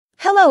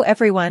Hello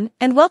everyone,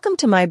 and welcome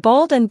to my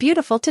Bold and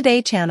Beautiful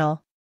Today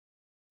channel.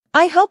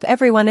 I hope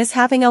everyone is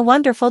having a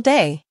wonderful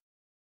day.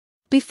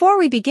 Before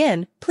we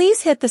begin,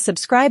 please hit the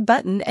subscribe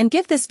button and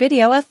give this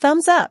video a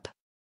thumbs up.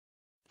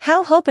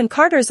 How Hope and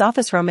Carter's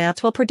office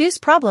romance will produce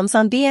problems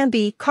on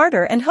B&B.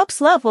 Carter and Hope's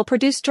love will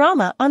produce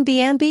drama on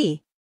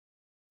B&B.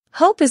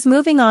 Hope is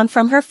moving on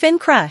from her Finn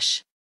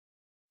crush.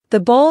 The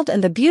bold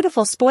and the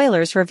beautiful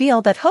spoilers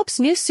reveal that Hope's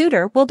new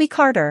suitor will be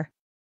Carter.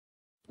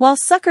 While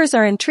suckers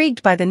are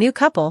intrigued by the new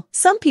couple,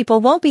 some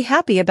people won't be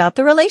happy about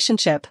the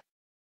relationship.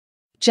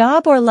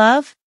 Job or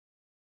love?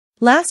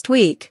 Last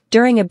week,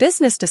 during a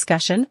business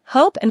discussion,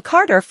 Hope and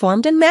Carter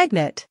formed a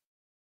magnet.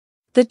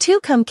 The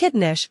two come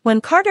kittenish when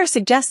Carter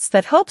suggests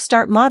that Hope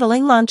start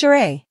modeling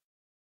lingerie.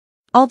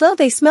 Although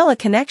they smell a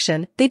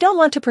connection, they don't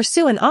want to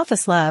pursue an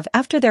office love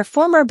after their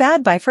former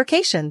bad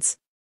bifurcations.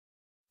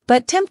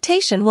 But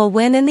temptation will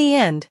win in the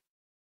end.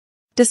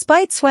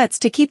 Despite sweats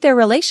to keep their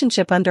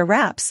relationship under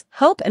wraps,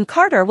 Hope and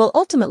Carter will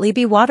ultimately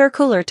be water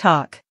cooler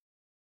talk.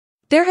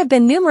 There have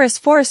been numerous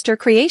Forrester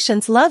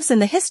creations loves in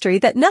the history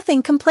that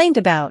nothing complained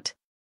about.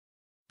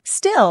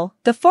 Still,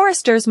 the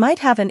Forresters might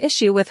have an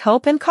issue with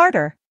Hope and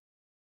Carter.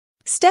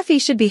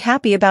 Steffy should be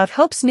happy about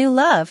Hope's new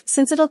love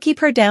since it'll keep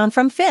her down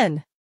from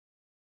Finn.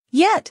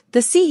 Yet,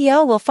 the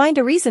CEO will find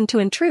a reason to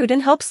intrude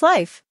in Hope's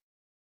life.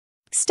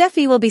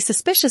 Steffy will be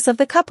suspicious of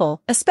the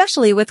couple,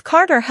 especially with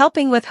Carter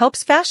helping with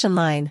Hope's fashion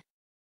line.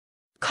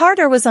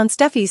 Carter was on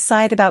Steffy's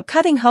side about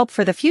cutting Hope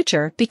for the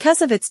future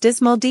because of its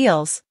dismal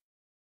deals.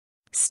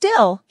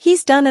 Still,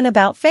 he's done an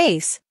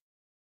about-face.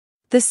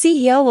 The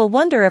CEO will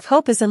wonder if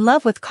Hope is in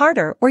love with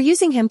Carter or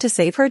using him to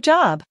save her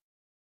job.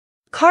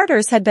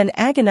 Carter's had been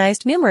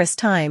agonized numerous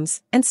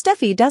times, and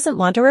Steffy doesn't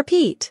want a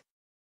repeat.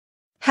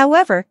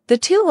 However, the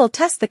two will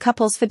test the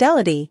couple's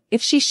fidelity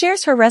if she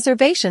shares her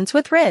reservations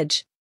with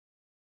Ridge.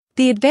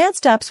 The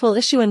advanced ups will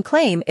issue and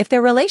claim if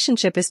their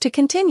relationship is to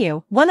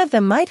continue, one of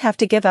them might have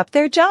to give up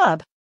their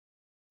job.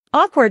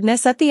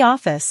 Awkwardness at the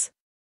office.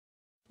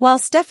 While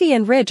Steffy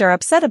and Ridge are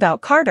upset about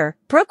Carter,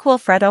 Brooke will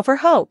fret over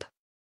Hope.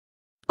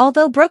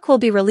 Although Brooke will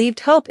be relieved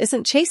Hope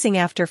isn't chasing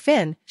after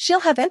Finn,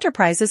 she'll have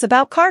enterprises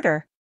about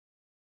Carter.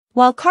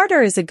 While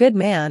Carter is a good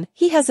man,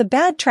 he has a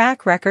bad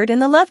track record in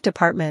the love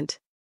department.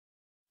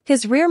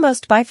 His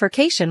rearmost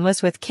bifurcation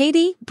was with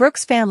Katie,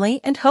 Brooke's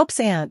family, and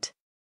Hope's aunt.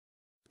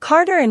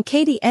 Carter and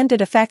Katie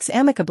ended affairs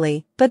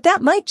amicably, but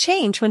that might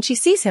change when she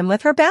sees him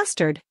with her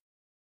bastard.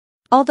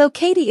 Although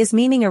Katie is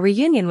meaning a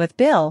reunion with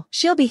Bill,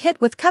 she'll be hit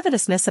with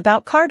covetousness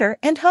about Carter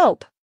and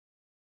Hope.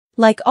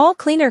 Like all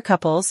cleaner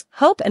couples,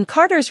 Hope and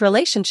Carter's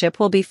relationship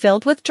will be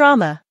filled with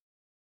drama.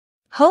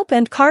 Hope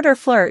and Carter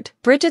flirt,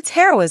 Bridget's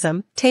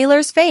heroism,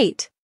 Taylor's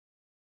fate.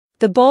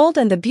 The bold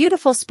and the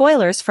beautiful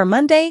spoilers for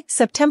Monday,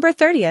 September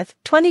 30th,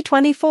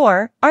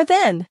 2024, are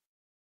then.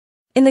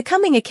 In the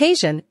coming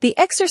occasion, the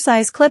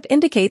exercise clip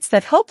indicates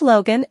that Hope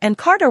Logan and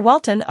Carter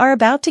Walton are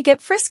about to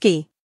get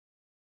frisky.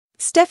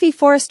 Steffy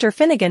Forrester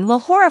Finnegan will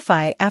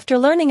horrify after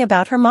learning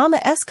about her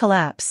mama's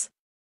collapse.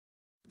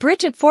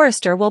 Bridget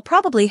Forrester will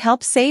probably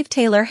help save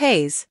Taylor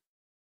Hayes.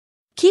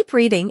 Keep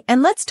reading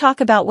and let's talk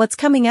about what's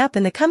coming up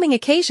in the coming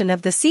occasion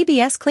of the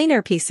CBS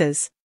cleaner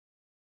pieces.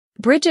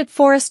 Bridget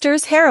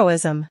Forrester's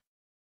heroism.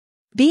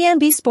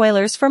 B&B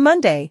spoilers for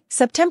Monday,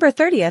 September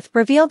 30th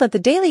reveal that the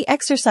daily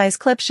exercise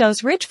clip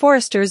shows Ridge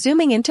Forrester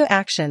zooming into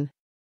action.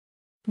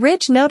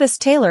 Ridge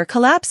noticed Taylor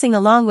collapsing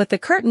along with the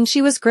curtain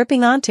she was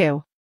gripping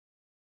onto.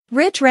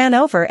 Ridge ran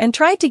over and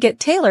tried to get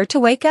Taylor to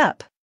wake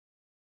up.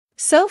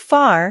 So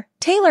far,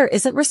 Taylor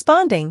isn't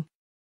responding.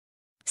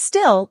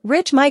 Still,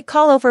 Ridge might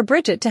call over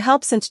Bridget to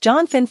help since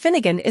John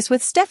Finnegan is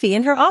with Steffy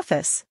in her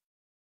office.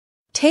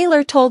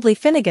 Taylor told Lee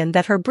Finnegan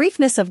that her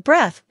briefness of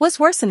breath was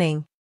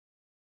worsening.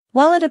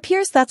 While it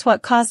appears that's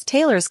what caused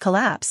Taylor's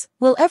collapse,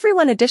 will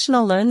everyone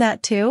additional learn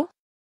that too?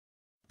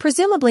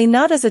 Presumably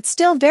not, as it's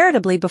still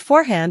veritably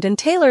beforehand in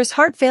Taylor's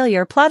heart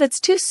failure plot. It's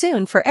too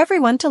soon for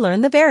everyone to learn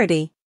the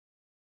verity.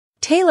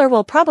 Taylor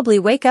will probably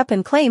wake up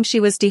and claim she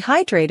was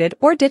dehydrated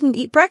or didn't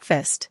eat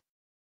breakfast.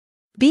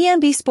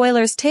 B&B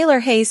spoilers Taylor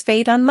Hayes'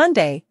 fate on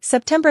Monday,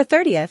 September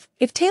 30th.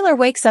 If Taylor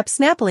wakes up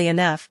snappily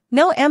enough,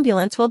 no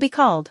ambulance will be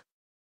called.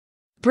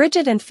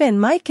 Bridget and Finn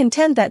might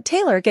contend that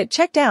Taylor get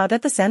checked out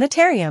at the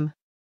sanitarium.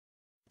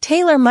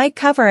 Taylor might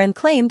cover and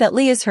claim that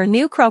Lee is her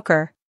new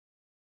croaker.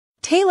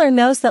 Taylor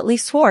knows that Lee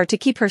swore to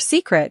keep her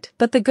secret,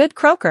 but the good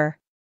croaker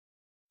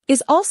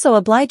is also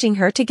obliging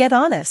her to get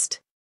honest.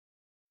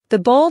 The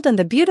bold and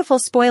the beautiful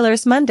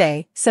spoilers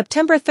Monday,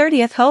 September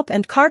 30th. Hope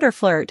and Carter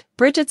flirt,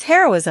 Bridget's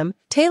heroism,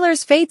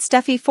 Taylor's fate.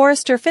 Steffy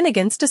Forrester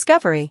Finnegan's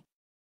discovery.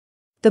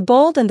 The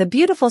bold and the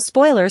beautiful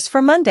spoilers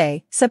for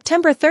Monday,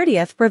 September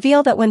 30th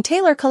reveal that when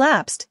Taylor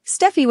collapsed,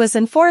 Steffy was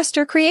in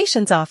Forrester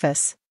Creations'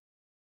 office.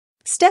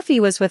 Steffy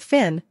was with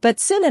Finn, but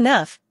soon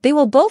enough, they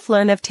will both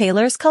learn of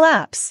Taylor's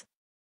collapse.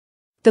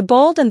 The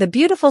bold and the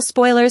beautiful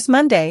spoilers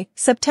Monday,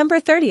 September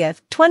 30th,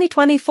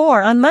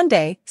 2024. On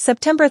Monday,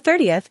 September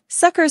 30th,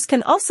 suckers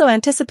can also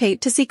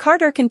anticipate to see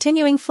Carter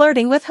continuing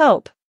flirting with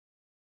Hope.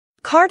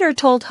 Carter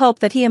told Hope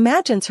that he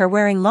imagines her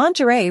wearing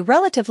lingerie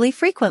relatively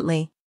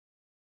frequently.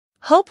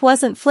 Hope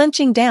wasn't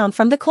flinching down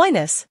from the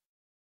coyness.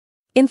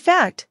 In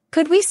fact,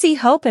 could we see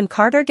Hope and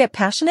Carter get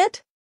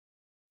passionate?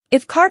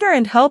 If Carter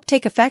and Hope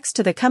take effects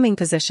to the coming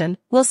position,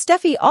 will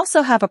Steffy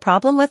also have a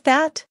problem with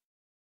that?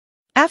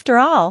 After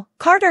all,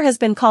 Carter has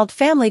been called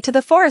family to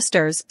the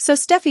Forresters, so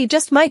Steffy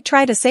just might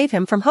try to save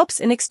him from Hope's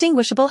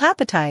inextinguishable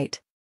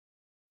appetite.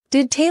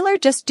 Did Taylor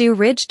just do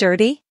Ridge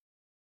dirty?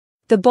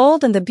 The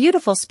bold and the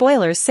beautiful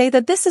spoilers say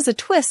that this is a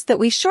twist that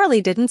we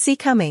surely didn't see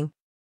coming.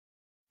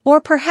 Or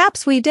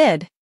perhaps we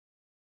did.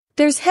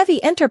 There's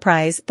heavy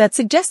enterprise that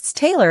suggests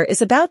Taylor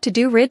is about to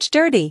do Ridge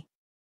dirty.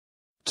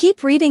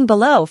 Keep reading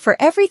below for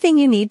everything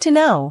you need to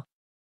know.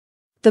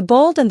 The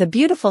bold and the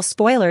beautiful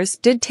spoilers,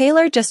 did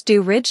Taylor just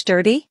do Ridge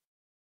dirty?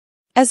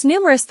 As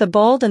numerous the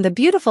bold and the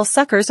beautiful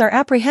suckers are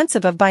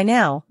apprehensive of by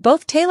now,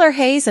 both Taylor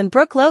Hayes and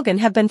Brooke Logan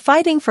have been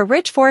fighting for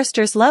Ridge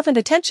Forrester's love and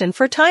attention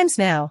for times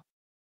now.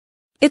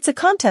 It's a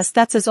contest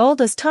that's as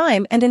old as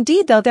time, and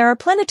indeed though there are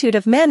plenitude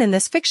of men in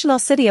this fictional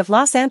city of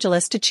Los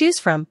Angeles to choose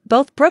from,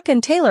 both Brooke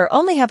and Taylor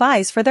only have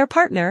eyes for their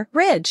partner,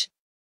 Ridge.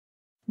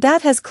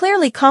 That has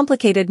clearly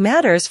complicated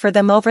matters for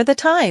them over the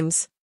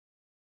times.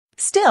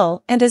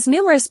 Still, and as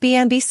numerous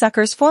B&B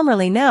suckers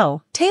formerly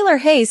know, Taylor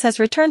Hayes has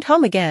returned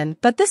home again,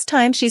 but this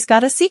time she's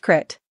got a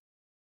secret.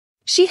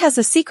 She has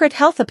a secret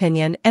health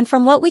opinion, and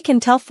from what we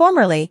can tell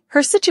formerly,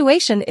 her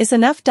situation is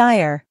enough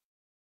dire.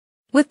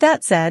 With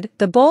that said,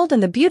 the bold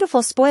and the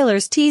beautiful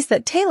spoilers tease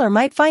that Taylor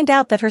might find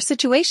out that her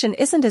situation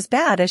isn't as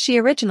bad as she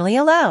originally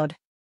allowed.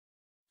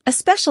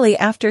 Especially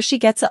after she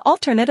gets an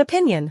alternate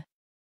opinion.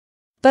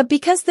 But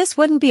because this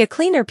wouldn't be a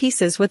cleaner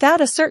pieces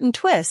without a certain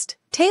twist,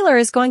 Taylor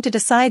is going to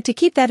decide to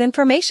keep that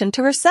information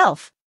to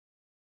herself.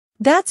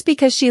 That's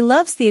because she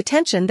loves the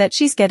attention that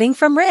she's getting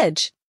from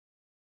Ridge.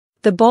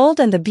 The bold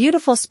and the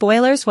beautiful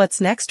spoilers,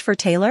 what's next for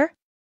Taylor?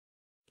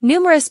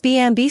 Numerous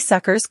B&B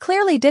suckers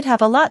clearly did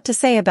have a lot to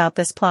say about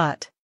this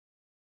plot.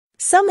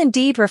 Some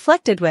indeed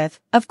reflected with,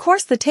 of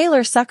course the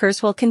Taylor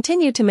suckers will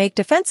continue to make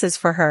defenses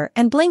for her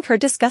and blink her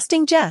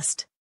disgusting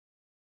jest,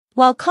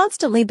 while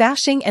constantly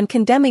bashing and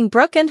condemning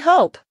Brooke and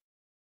Hope.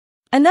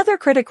 Another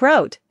critic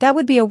wrote, that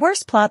would be a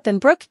worse plot than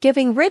Brooke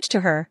giving Ridge to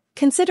her,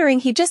 considering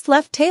he just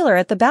left Taylor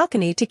at the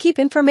balcony to keep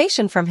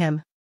information from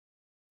him.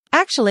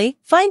 Actually,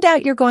 find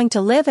out you're going to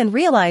live and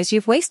realize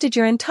you've wasted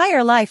your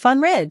entire life on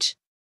Ridge.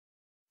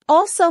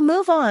 Also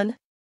move on.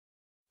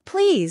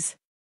 Please.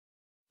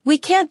 We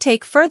can't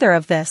take further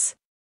of this.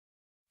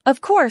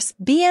 Of course,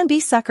 B&B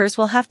suckers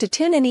will have to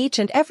tune in each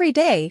and every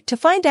day to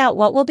find out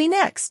what will be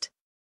next.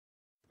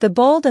 The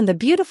Bold and the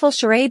Beautiful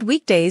charade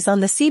weekdays on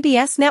the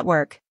CBS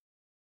network.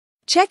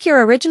 Check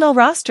your original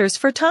rosters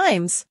for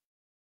times.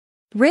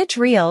 Ridge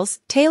Reels,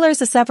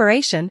 Taylor's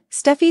Asseveration,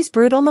 Steffy's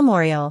Brutal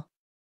Memorial.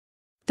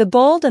 The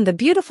Bold and the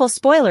Beautiful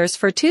spoilers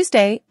for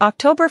Tuesday,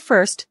 October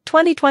 1st,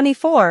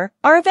 2024,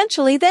 are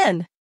eventually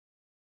then.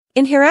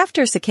 In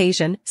hereafter's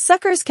occasion,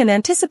 suckers can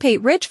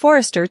anticipate Ridge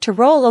Forrester to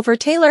roll over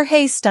Taylor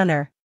Hayes'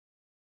 stunner.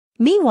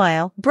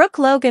 Meanwhile, Brooke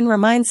Logan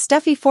reminds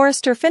Steffy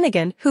Forrester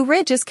Finnegan who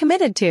Ridge is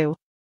committed to.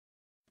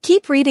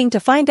 Keep reading to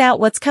find out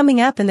what's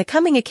coming up in the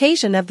coming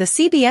occasion of the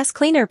CBS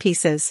cleaner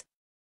pieces.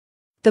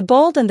 The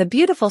Bold and the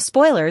Beautiful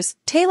spoilers,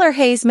 Taylor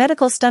Hayes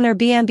medical stunner.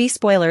 B&B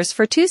spoilers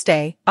for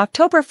Tuesday,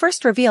 October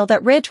 1st reveal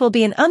that Ridge will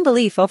be in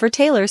unbelief over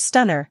Taylor's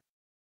stunner.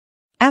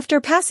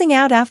 After passing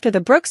out after the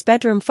Brooks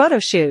bedroom photo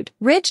shoot,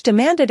 Ridge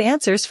demanded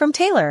answers from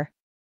Taylor.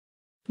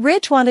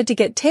 Ridge wanted to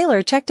get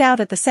Taylor checked out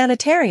at the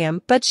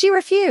sanitarium, but she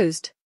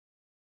refused.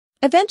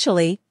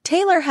 Eventually,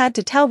 Taylor had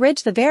to tell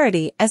Ridge the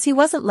verity as he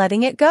wasn't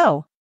letting it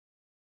go.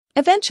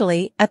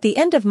 Eventually, at the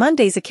end of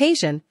Monday's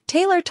occasion,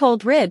 Taylor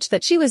told Ridge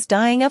that she was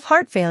dying of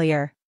heart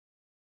failure.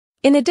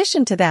 In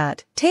addition to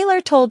that,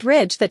 Taylor told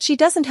Ridge that she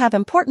doesn't have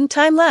important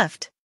time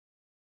left.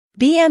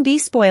 B&B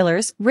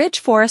spoilers, Ridge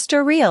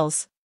Forrester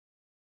reels.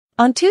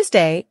 On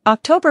Tuesday,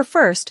 October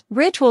 1st,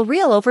 Ridge will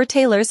reel over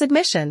Taylor's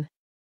admission.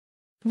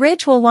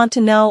 Ridge will want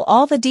to know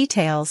all the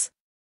details.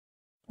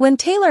 When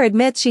Taylor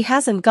admits she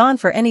hasn't gone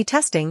for any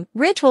testing,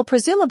 Ridge will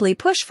presumably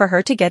push for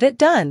her to get it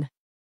done.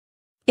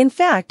 In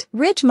fact,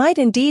 Ridge might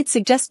indeed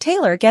suggest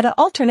Taylor get an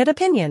alternate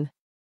opinion.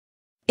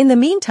 In the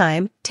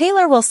meantime,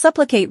 Taylor will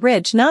supplicate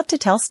Ridge not to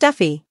tell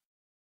Steffy.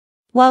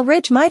 While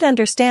Ridge might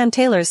understand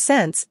Taylor's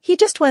sense, he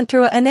just went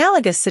through an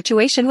analogous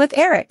situation with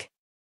Eric.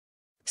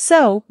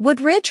 So,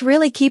 would Ridge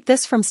really keep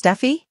this from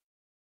Steffy?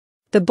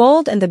 The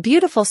Bold and the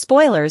Beautiful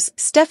spoilers,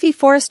 Steffy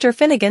Forrester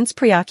Finnegan's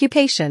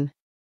preoccupation.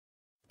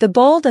 The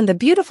Bold and the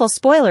Beautiful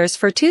spoilers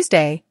for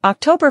Tuesday,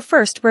 October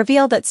 1st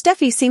reveal that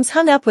Steffy seems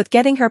hung up with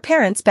getting her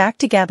parents back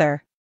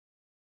together.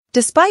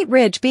 Despite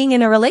Ridge being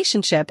in a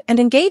relationship and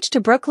engaged to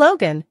Brooke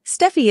Logan,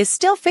 Steffy is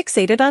still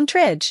fixated on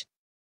Tridge.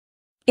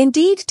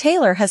 Indeed,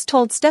 Taylor has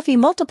told Steffy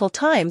multiple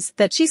times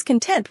that she's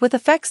content with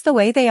effects the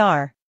way they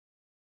are.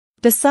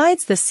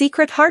 Besides the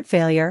secret heart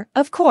failure,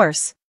 of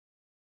course.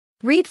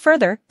 Read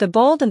further. The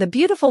Bold and the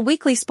Beautiful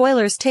weekly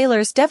spoilers.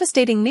 Taylor's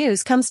devastating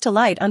news comes to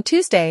light on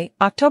Tuesday,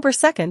 October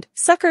 2nd.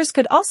 Suckers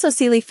could also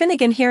see Lee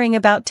Finnegan hearing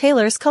about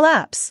Taylor's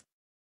collapse.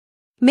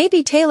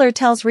 Maybe Taylor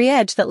tells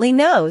Ridge that Lee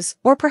knows,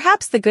 or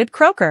perhaps the good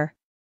croaker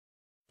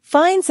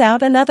finds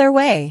out another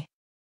way.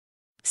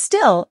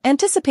 Still,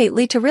 anticipate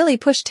Lee to really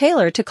push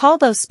Taylor to call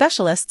those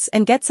specialists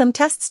and get some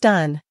tests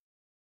done.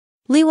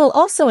 Lee will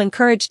also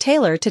encourage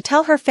Taylor to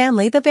tell her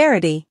family the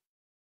verity.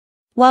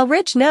 While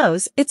Ridge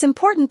knows, it's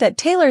important that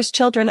Taylor's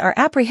children are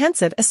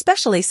apprehensive,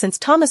 especially since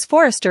Thomas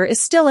Forrester is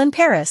still in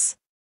Paris.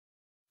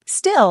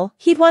 Still,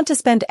 he'd want to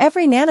spend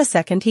every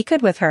nanosecond he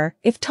could with her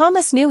if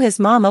Thomas knew his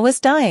mama was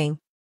dying.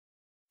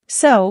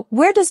 So,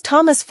 where does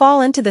Thomas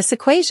fall into this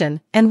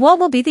equation, and what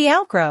will be the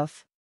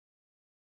outgrowth?